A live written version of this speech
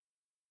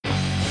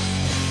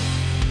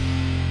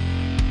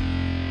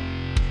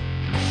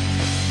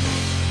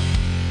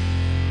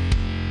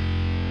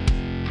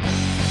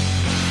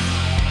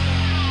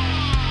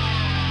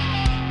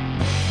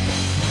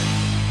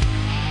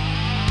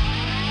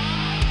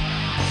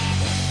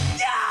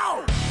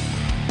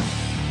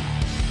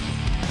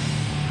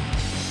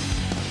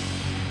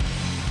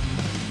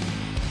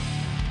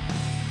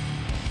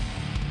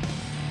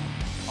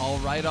All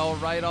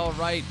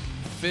right.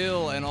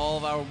 Phil and all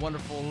of our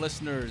wonderful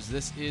listeners,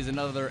 this is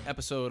another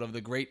episode of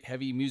the Great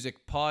Heavy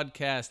Music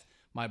Podcast.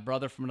 My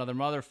brother from another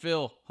mother,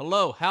 Phil.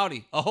 Hello,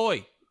 howdy,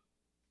 ahoy.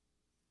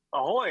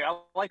 Ahoy,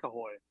 I like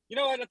Ahoy. You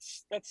know what?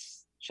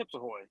 That's Chips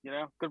Ahoy,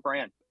 good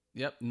brand.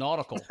 Yep,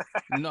 nautical.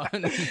 No,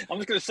 I'm just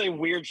going to say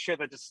weird shit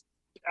that just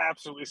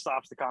absolutely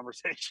stops the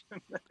conversation.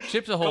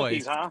 Chips Ahoy.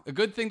 Cookies, huh? A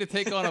good thing to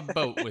take on a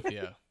boat with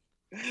you.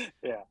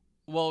 Yeah.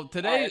 Well,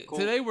 Right, cool.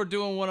 today we're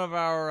doing one of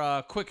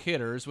our quick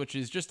hitters, which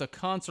is just a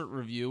concert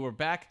review. We're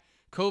back.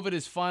 COVID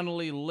is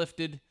finally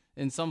lifted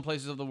in some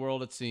places of the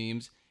world, it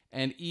seems.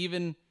 And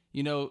even,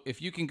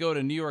 if you can go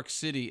to New York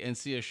City and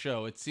see a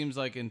show, it seems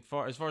like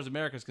as far as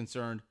America is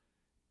concerned,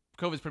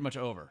 COVID's pretty much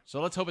over. So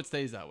let's hope it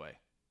stays that way.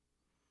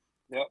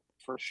 Yep,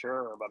 for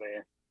sure,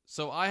 buddy.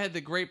 So I had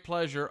the great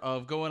pleasure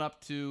of going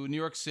up to New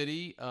York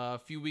City a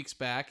few weeks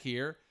back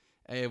here.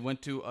 I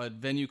went to a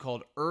venue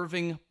called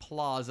Irving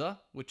Plaza,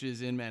 which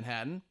is in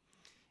Manhattan.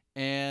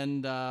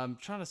 And I'm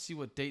trying to see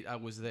what date I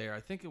was there. I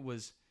think it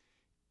was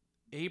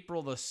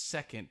April the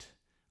 2nd.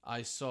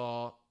 I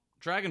saw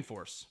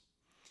Dragonforce.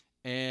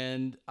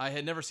 And I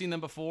had never seen them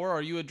before.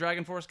 Are you a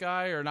Dragonforce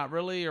guy or not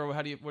really? Or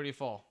where do you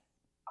fall?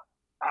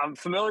 I'm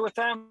familiar with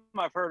them.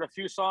 I've heard a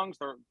few songs.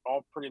 They're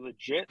all pretty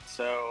legit.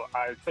 So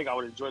I think I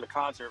would enjoy the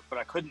concert. But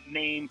I couldn't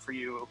name for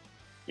you,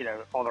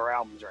 all their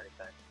albums or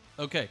anything.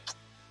 Okay.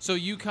 So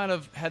you kind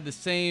of had the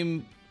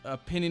same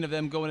opinion of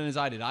them going in as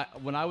I did.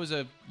 When I was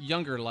a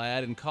younger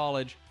lad in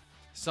college,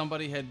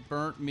 somebody had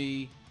burnt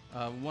me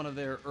one of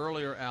their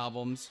earlier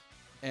albums,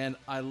 and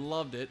I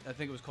loved it. I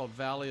think it was called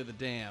Valley of the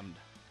Damned,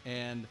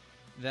 and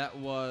that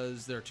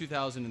was their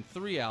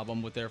 2003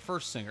 album with their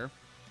first singer.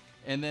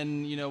 And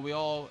then,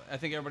 I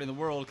think everybody in the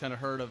world kind of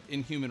heard of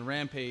Inhuman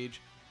Rampage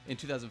in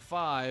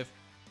 2005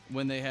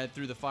 when they had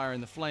Through the Fire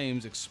and the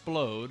Flames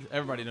explode.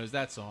 Everybody knows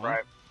that song.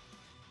 Right.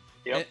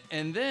 Yep.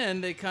 And then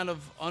they kind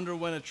of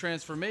underwent a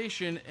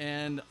transformation,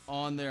 and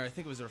on their, I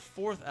think it was their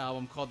fourth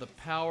album called The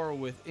Power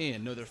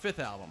Within, their fifth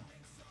album,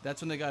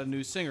 that's when they got a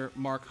new singer,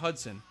 Mark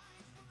Hudson.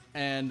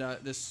 And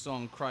this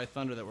song, Cry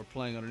Thunder, that we're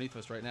playing underneath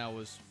us right now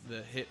was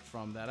the hit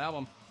from that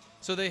album.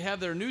 So they have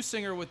their new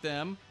singer with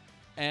them,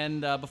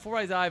 and before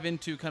I dive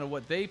into kind of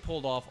what they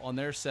pulled off on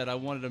their set, I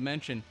wanted to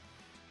mention,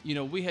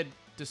 we had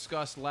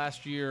discussed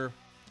last year,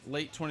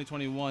 late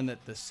 2021,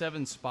 that the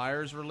Seven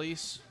Spires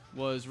release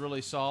was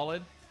really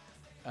solid.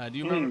 Do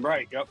you remember?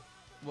 Right, yep.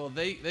 Well,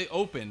 they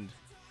opened,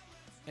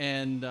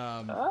 and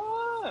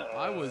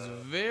I was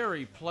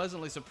very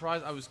pleasantly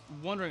surprised. I was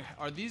wondering,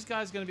 are these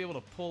guys going to be able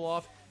to pull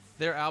off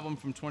their album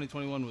from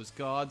 2021 was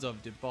Gods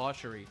of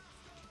Debauchery.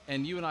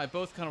 And you and I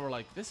both kind of were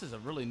like, this is a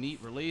really neat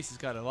release. It's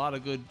got a lot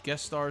of good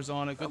guest stars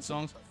on it, good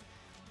songs.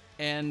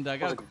 And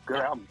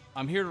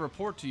I'm here to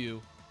report to you,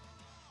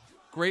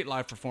 great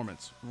live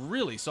performance.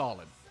 Really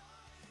solid.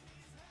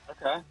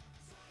 Okay.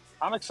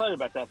 I'm excited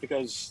about that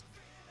because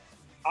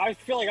I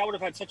feel like I would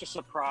have had such a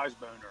surprise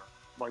boner.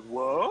 Like,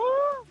 whoa?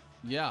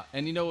 Yeah,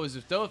 and it was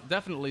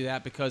definitely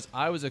that because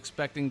I was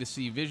expecting to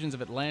see Visions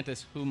of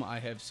Atlantis, whom I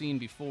have seen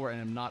before and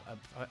am not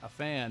a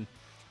fan,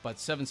 but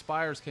Seven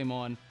Spires came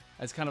on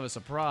as kind of a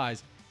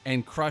surprise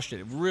and crushed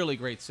it. Really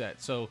great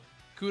set. So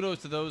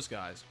kudos to those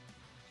guys.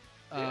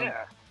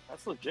 Yeah,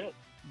 that's legit.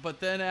 But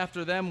then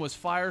after them was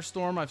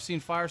Firestorm. I've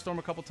seen Firestorm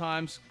a couple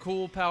times.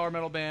 Cool power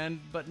metal band,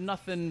 but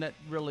nothing that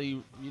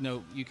really,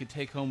 you could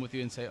take home with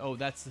you and say, oh,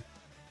 that's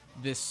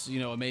this,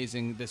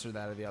 amazing this or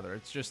that or the other.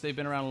 It's just they've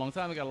been around a long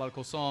time. They got a lot of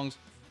cool songs,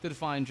 did a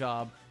fine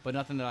job, but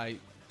nothing that I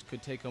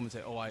could take home and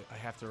say, oh, I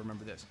have to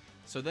remember this.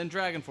 So then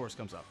Dragonforce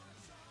comes up.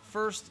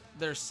 First,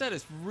 their set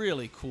is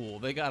really cool.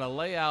 They got a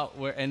layout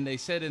and they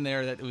said in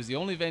there that it was the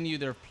only venue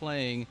they're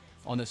playing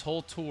on this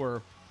whole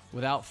tour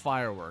without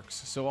fireworks.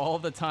 So all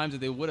the times that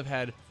they would have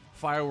had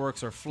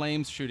fireworks or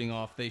flames shooting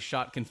off, they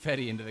shot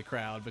confetti into the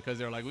crowd because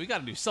they're like, we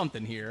got to do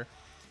something here.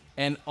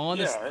 And on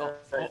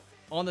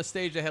the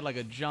stage, they had like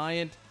a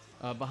giant,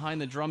 behind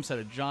the drum set,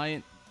 a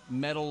giant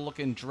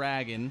metal-looking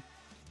dragon.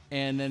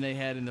 And then they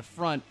had in the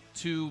front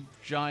 2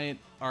 giant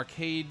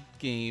arcade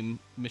game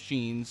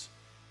machines.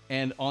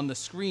 And on the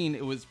screen,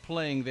 it was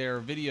playing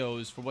their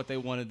videos for what they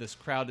wanted this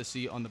crowd to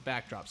see on the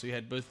backdrop. So you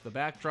had both the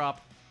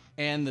backdrop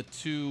and the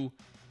 2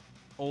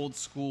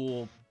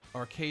 old-school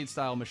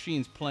arcade-style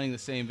machines playing the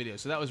same video.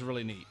 So that was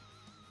really neat.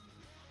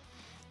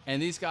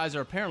 And these guys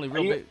are apparently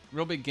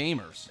real big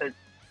gamers.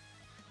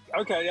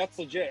 Okay, that's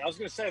legit. I was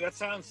going to say, that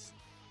sounds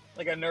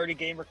like a nerdy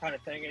gamer kind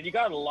of thing. And you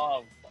got to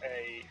love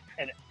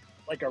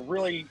a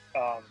really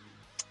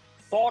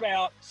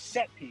thought-out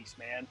set piece,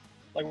 man.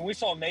 Like when we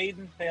saw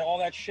Maiden, they had all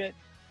that shit.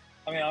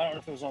 I mean, I don't know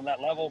if it was on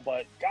that level,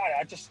 but God,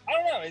 I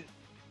don't know.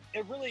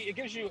 It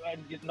gives you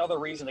another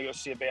reason to go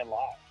see a band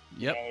live.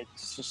 Yep.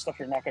 It's just stuff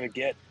you're not going to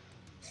get.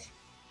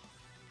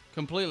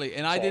 Completely.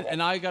 And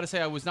I got to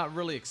say, I was not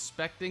really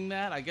expecting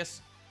that. I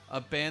guess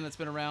a band that's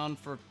been around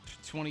for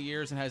 20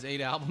 years and has 8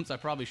 albums, I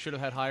probably should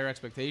have had higher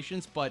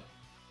expectations, but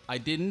I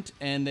didn't,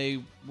 and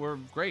they were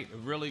great.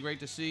 Really great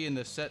to see, and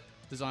the set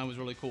design was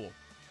really cool.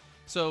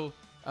 So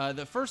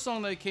the first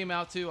song they came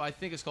out to, I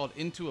think, is called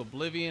Into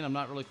Oblivion. I'm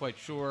not really quite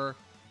sure.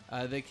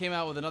 They came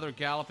out with another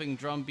galloping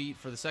drum beat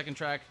for the second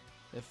track.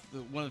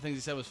 One of the things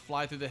he said was,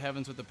 "Fly through the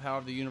heavens with the power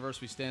of the universe.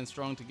 We stand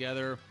strong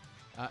together."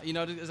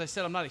 As I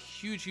said, I'm not a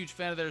huge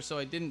fan of theirs, so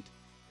I didn't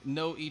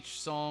know each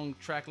song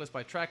track list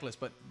by track list.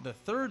 But the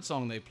third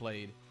song they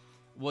played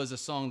was a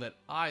song that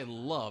I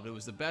loved. It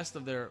was the best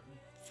of their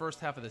first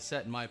half of the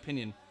set, in my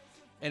opinion.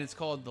 And it's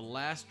called "The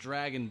Last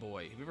Dragon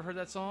Boy." Have you ever heard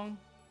that song?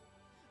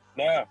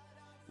 No.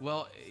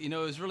 Well, it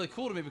was really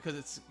cool to me because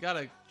it's got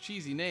a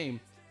cheesy name,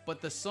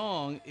 but the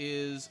song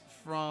is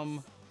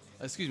from,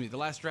 The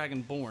Last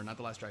Dragon Born, not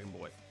The Last Dragon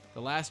Boy.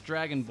 The Last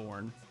Dragon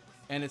Born,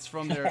 and it's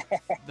from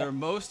their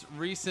most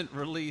recent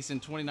release in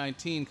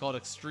 2019 called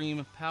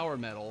Extreme Power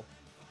Metal,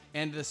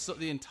 and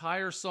the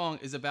entire song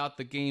is about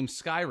the game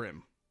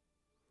Skyrim.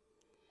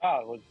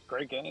 Oh, it was a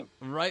great game.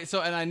 Right,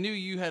 so, and I knew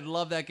you had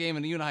loved that game,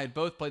 and you and I had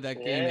both played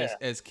that game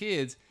as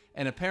kids,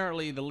 and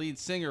apparently the lead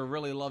singer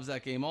really loves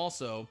that game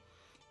also.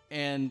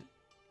 And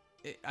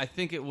I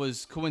think it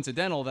was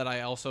coincidental that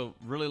I also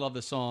really love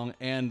the song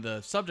and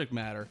the subject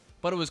matter,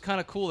 but it was kind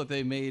of cool that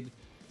they made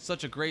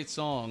such a great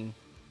song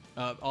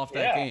off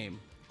that game.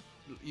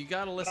 You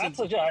got to listen. That's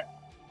legit.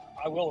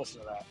 I will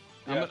listen to that.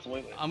 Yeah,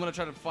 absolutely. I'm going to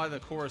try to find the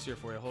chorus here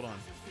for you. Hold on.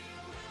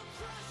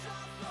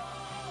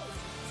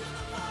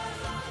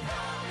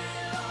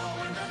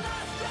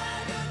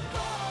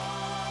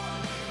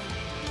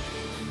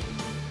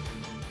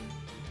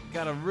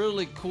 Got a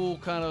really cool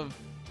kind of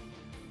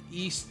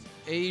East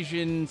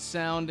Asian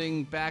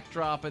sounding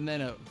backdrop, and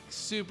then a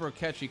super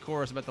catchy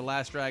chorus about the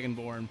last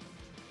Dragonborn.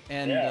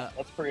 And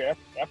that's pretty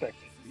epic.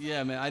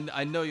 Yeah, man,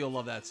 I know you'll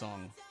love that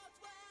song.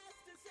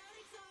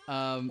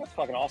 That's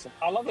fucking awesome.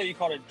 I love that you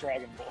called it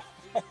Dragon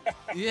Boy.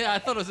 Yeah, I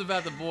thought it was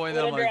about the boy.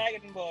 Little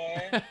Dragon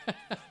Boy.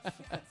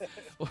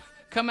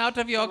 Come out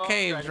of your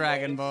cave,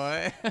 Dragon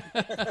Boy.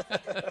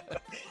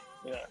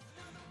 Yeah.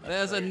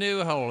 There's a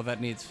new hole that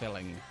needs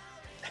filling.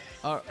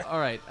 All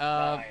right.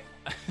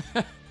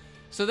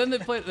 So then they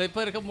played a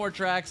couple more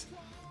tracks,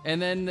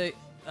 and then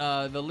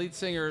the lead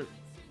singer,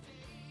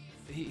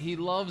 he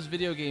loves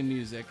video game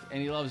music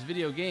and he loves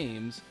video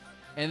games,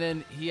 and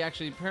then he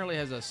actually apparently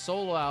has a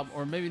solo album,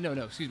 or maybe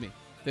excuse me,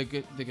 the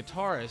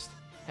guitarist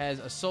has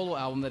a solo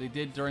album that he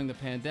did during the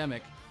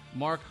pandemic,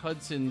 Mark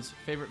Hudson's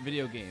favorite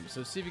video game.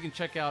 So see if you can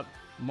check out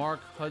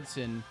Mark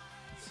Hudson.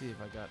 Let's see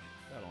if I got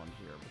that on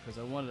here because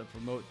I wanted to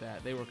promote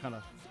that. They were kind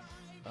of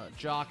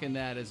jocking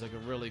that as like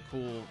a really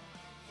cool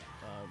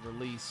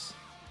release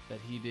that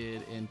he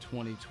did in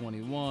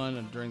 2021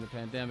 and during the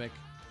pandemic.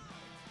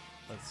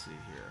 Let's see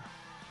here.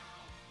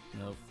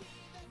 Nope.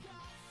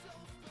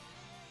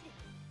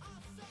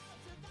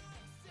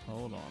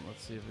 Hold on.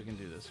 Let's see if we can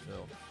do this,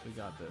 Phil. We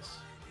got this.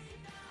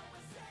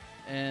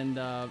 And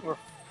we're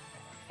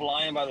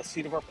flying by the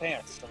seat of our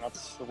pants, and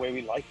that's the way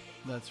we like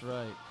it. That's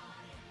right.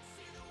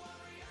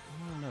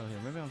 I don't know here.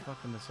 Maybe I'm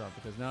fucking this up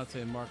because now it's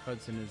saying Mark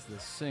Hudson is the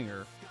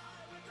singer,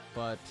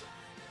 but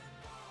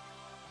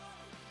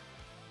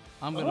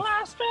I'm gonna.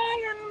 Last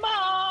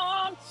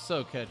Dragonborn.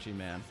 So catchy,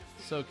 man.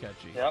 So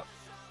catchy. Yep.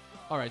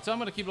 All right, so I'm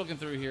gonna keep looking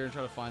through here and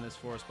try to find this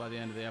for us by the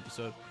end of the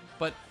episode.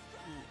 But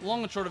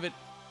long and short of it,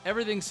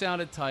 everything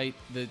sounded tight.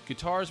 The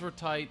guitars were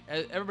tight.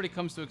 Everybody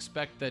comes to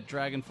expect that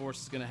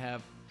Dragonforce is gonna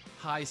have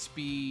high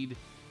speed,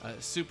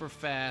 super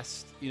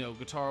fast,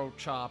 guitar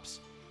chops,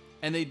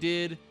 and they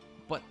did.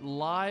 But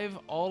live,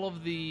 all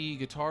of the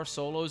guitar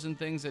solos and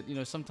things that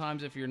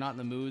sometimes if you're not in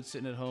the mood,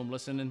 sitting at home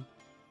listening,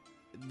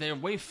 they're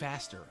way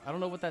faster. I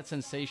don't know what that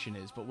sensation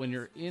is, but when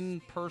you're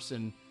in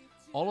person,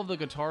 all of the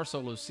guitar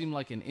solos seem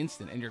like an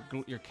instant, and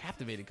you're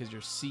captivated because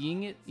you're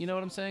seeing it. You know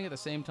what I'm saying? At the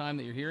same time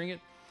that you're hearing it.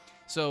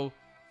 So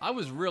I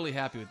was really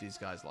happy with these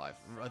guys live.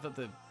 I thought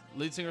the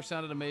lead singer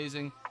sounded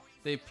amazing.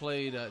 They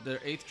played their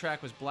 8th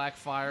track was Black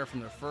Fire from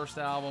their first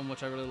album,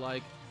 which I really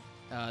like.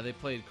 They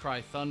played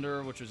Cry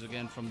Thunder, which was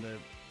again from the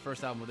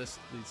first album with this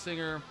lead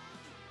singer,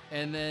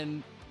 and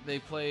then they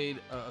played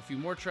a few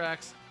more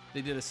tracks.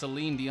 They did a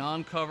Celine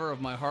Dion cover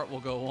of "My Heart Will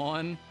Go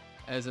On"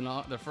 as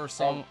their first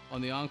song on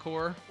the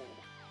encore.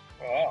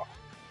 Oh,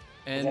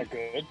 and was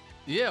that good?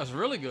 Yeah, it was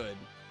really good.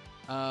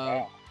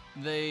 Wow.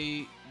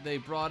 They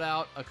brought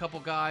out a couple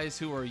guys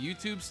who are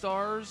YouTube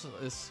stars.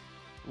 This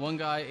one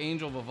guy,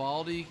 Angel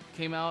Vivaldi,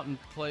 came out and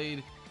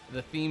played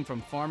the theme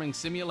from Farming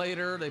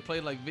Simulator. They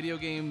played like video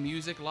game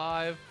music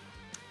live.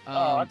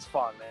 That's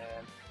fun,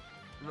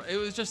 man. It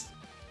was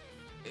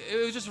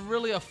just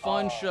really a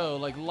fun show,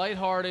 like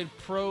lighthearted,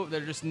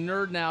 they're just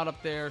nerding out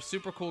up there,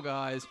 super cool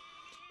guys.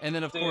 And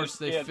then of course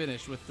they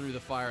finished with Through the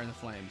Fire and the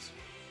Flames.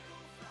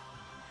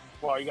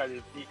 Well, you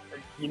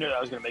knew that I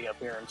was going to make an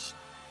appearance.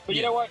 But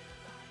you know what?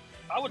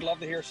 I would love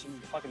to hear some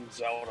fucking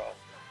Zelda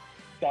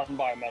done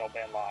by a metal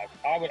band live.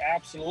 I would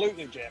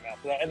absolutely jam out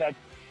for that.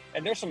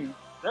 And there's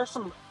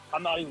some,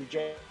 I'm not even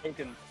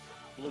joking,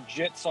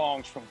 legit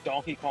songs from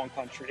Donkey Kong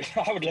Country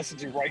I would listen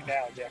to right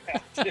now and jam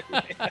out to.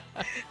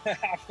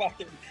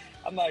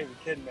 I'm not even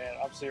kidding, man.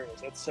 I'm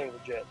serious. That's so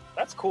legit.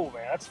 That's cool,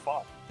 man. That's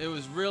fun. It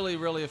was really,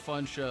 really a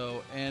fun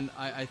show, and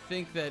I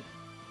think that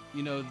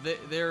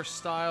their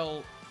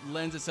style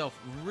lends itself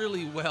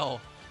really well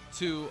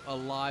to a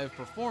live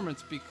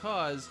performance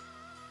because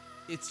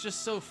it's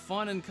just so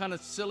fun and kind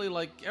of silly.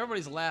 Like,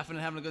 everybody's laughing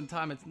and having a good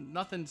time.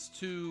 Nothing's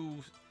too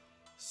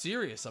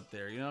serious up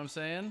there. You know what I'm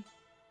saying?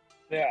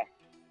 Yeah.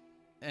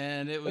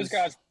 And it was. Those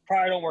guys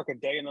probably don't work a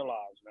day in their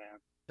lives, man.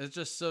 It's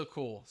just so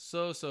cool.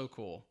 So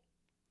cool.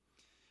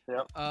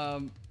 Yep.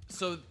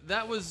 So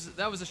that was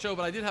the show,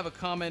 but I did have a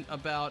comment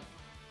about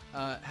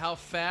how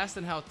fast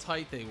and how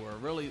tight they were.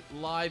 Really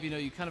live,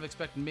 you kind of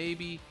expect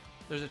maybe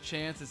there's a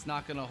chance it's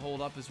not going to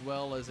hold up as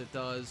well as it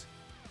does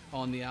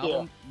on the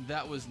album. Yeah.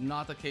 That was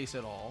not the case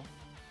at all.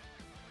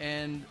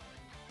 And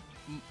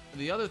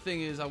the other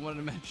thing is, I wanted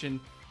to mention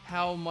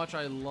how much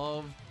I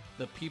love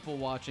the people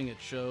watching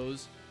at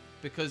shows,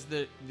 because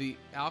the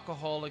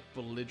alcoholic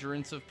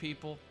belligerence of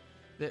people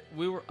that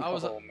I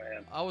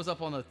was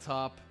up on the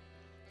top.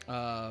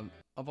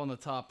 Up on the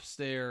top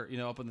stair,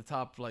 up on the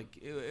top, like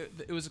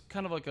it was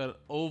kind of like an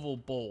oval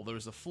bowl. There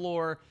was a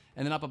floor,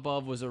 and then up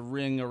above was a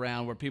ring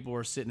around where people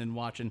were sitting and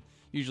watching,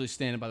 usually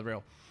standing by the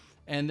rail.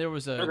 And there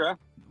was I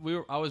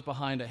was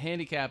behind a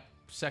handicap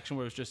section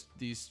where it was just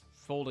these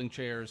folding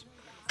chairs,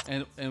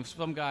 and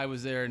some guy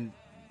was there, and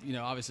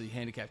obviously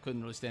handicapped,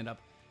 couldn't really stand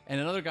up.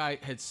 And another guy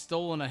had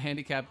stolen a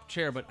handicapped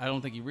chair, but I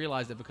don't think he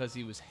realized it because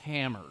he was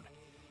hammered.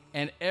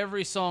 And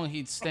every song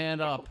he'd stand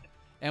up.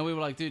 And we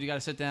were like, dude, you got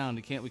to sit down.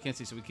 We can't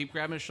see. So we keep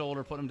grabbing his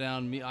shoulder, putting him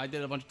down. I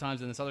did it a bunch of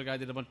times, and this other guy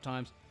did it a bunch of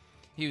times.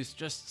 He was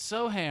just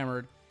so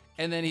hammered.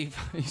 And then he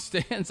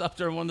stands up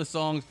during one of the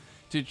songs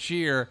to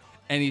cheer,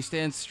 and he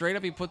stands straight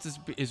up. He puts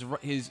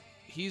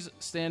he's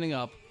standing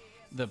up.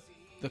 The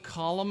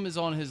column is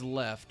on his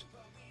left.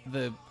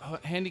 The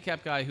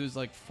handicapped guy, who's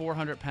like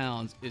 400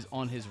 pounds, is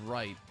on his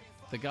right.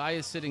 The guy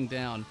is sitting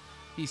down.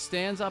 He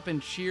stands up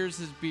and cheers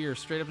his beer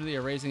straight up into the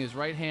air, raising his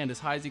right hand as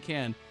high as he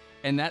can.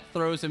 And that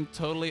throws him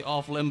totally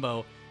off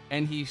limbo,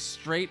 and he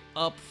straight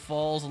up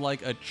falls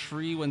like a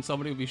tree when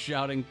somebody would be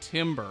shouting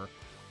timber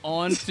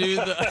onto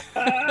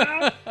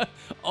the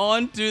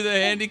onto the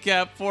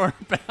handicapped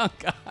 400-pound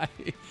guy.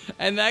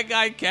 And that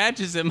guy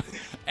catches him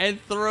and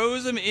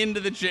throws him into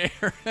the chair,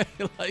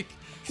 like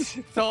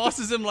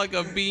tosses him like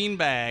a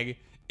beanbag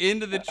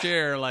into the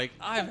chair. Like,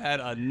 I've had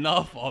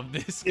enough of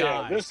this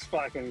guy. Yeah, this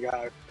fucking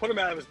guy. Put him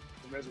out of his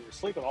misery.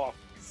 Sleep it off.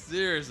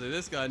 Seriously,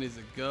 this guy needs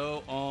to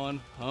go on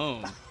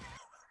home.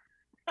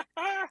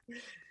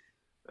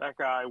 That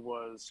guy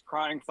was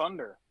crying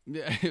thunder.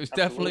 Yeah, it was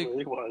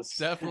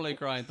definitely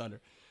crying thunder.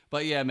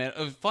 But yeah, man, it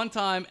was a fun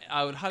time.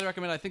 I would highly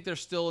recommend. I think they're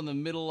still in the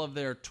middle of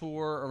their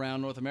tour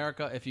around North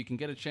America. If you can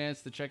get a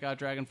chance to check out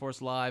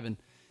Dragonforce live and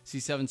see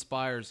Seven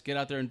Spires, get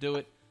out there and do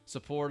it.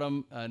 Support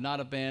them. Not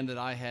a band that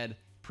I had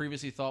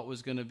previously thought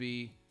was going to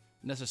be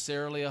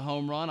necessarily a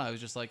home run. I was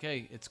just like,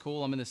 hey, it's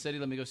cool. I'm in the city.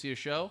 Let me go see a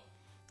show.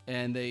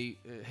 And they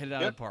hit it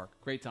out of the park.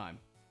 Great time.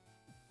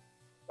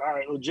 All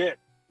right, legit.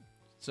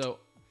 So,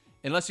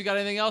 unless you got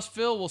anything else,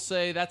 Phil, we'll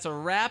say that's a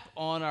wrap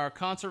on our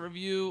concert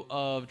review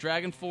of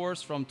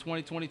Dragonforce from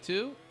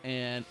 2022,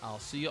 and I'll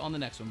see you on the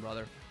next one,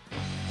 brother.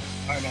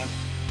 All right, man.